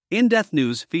In-depth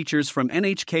news features from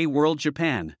NHK World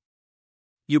Japan.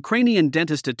 Ukrainian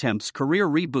dentist attempts career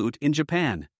reboot in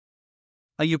Japan.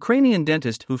 A Ukrainian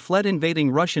dentist who fled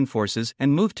invading Russian forces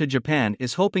and moved to Japan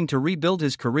is hoping to rebuild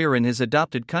his career in his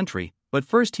adopted country, but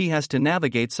first he has to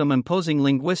navigate some imposing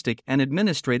linguistic and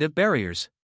administrative barriers.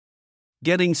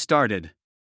 Getting started.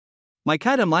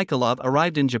 Mikita Mykolov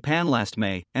arrived in Japan last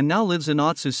May and now lives in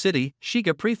Otsu City,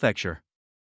 Shiga Prefecture.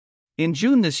 In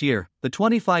June this year, the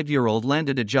 25-year-old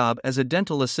landed a job as a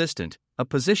dental assistant, a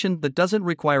position that doesn't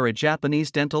require a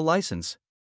Japanese dental license.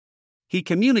 He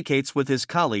communicates with his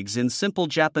colleagues in simple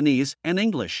Japanese and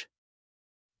English.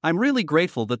 "I'm really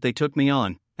grateful that they took me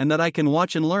on, and that I can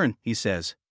watch and learn," he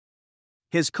says.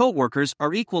 His co-workers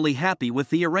are equally happy with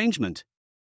the arrangement.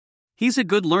 "He's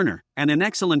a good learner and an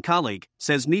excellent colleague,"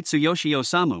 says Mitsuyoshi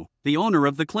Osamu, the owner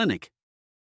of the clinic.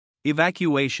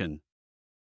 Evacuation.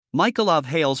 Mykolov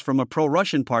hails from a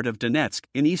pro-Russian part of Donetsk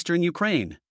in eastern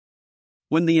Ukraine.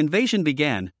 When the invasion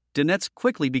began, Donetsk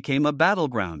quickly became a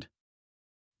battleground.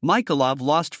 Mykolov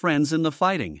lost friends in the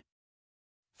fighting.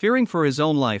 Fearing for his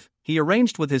own life, he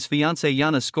arranged with his fiancée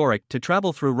Yana Skorik to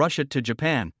travel through Russia to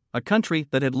Japan, a country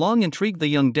that had long intrigued the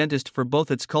young dentist for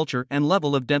both its culture and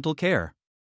level of dental care.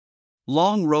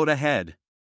 Long road ahead.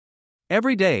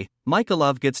 Every day,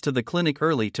 Mykolov gets to the clinic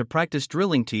early to practice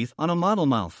drilling teeth on a model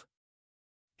mouth.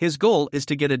 His goal is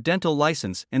to get a dental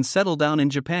license and settle down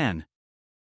in Japan.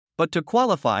 But to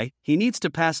qualify, he needs to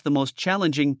pass the most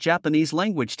challenging Japanese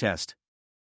language test.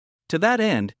 To that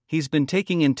end, he's been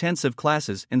taking intensive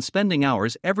classes and spending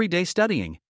hours every day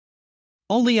studying.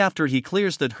 Only after he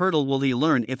clears that hurdle will he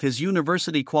learn if his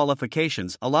university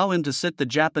qualifications allow him to sit the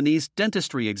Japanese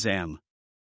dentistry exam.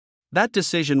 That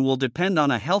decision will depend on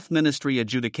a health ministry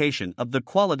adjudication of the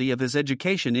quality of his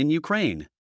education in Ukraine.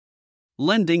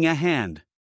 Lending a hand.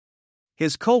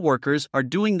 His co-workers are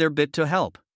doing their bit to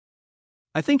help.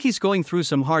 "I think he's going through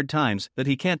some hard times that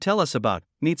he can't tell us about,"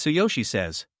 Mitsuyoshi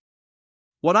says.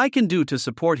 "What I can do to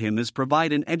support him is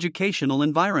provide an educational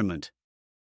environment.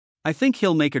 I think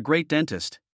he'll make a great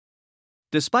dentist."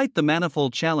 Despite the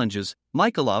manifold challenges,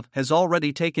 Mykolov has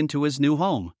already taken to his new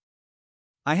home.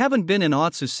 "I haven't been in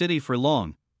Otsu City for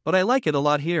long, but I like it a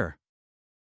lot here.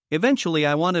 Eventually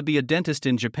I want to be a dentist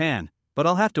in Japan, but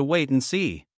I'll have to wait and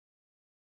see."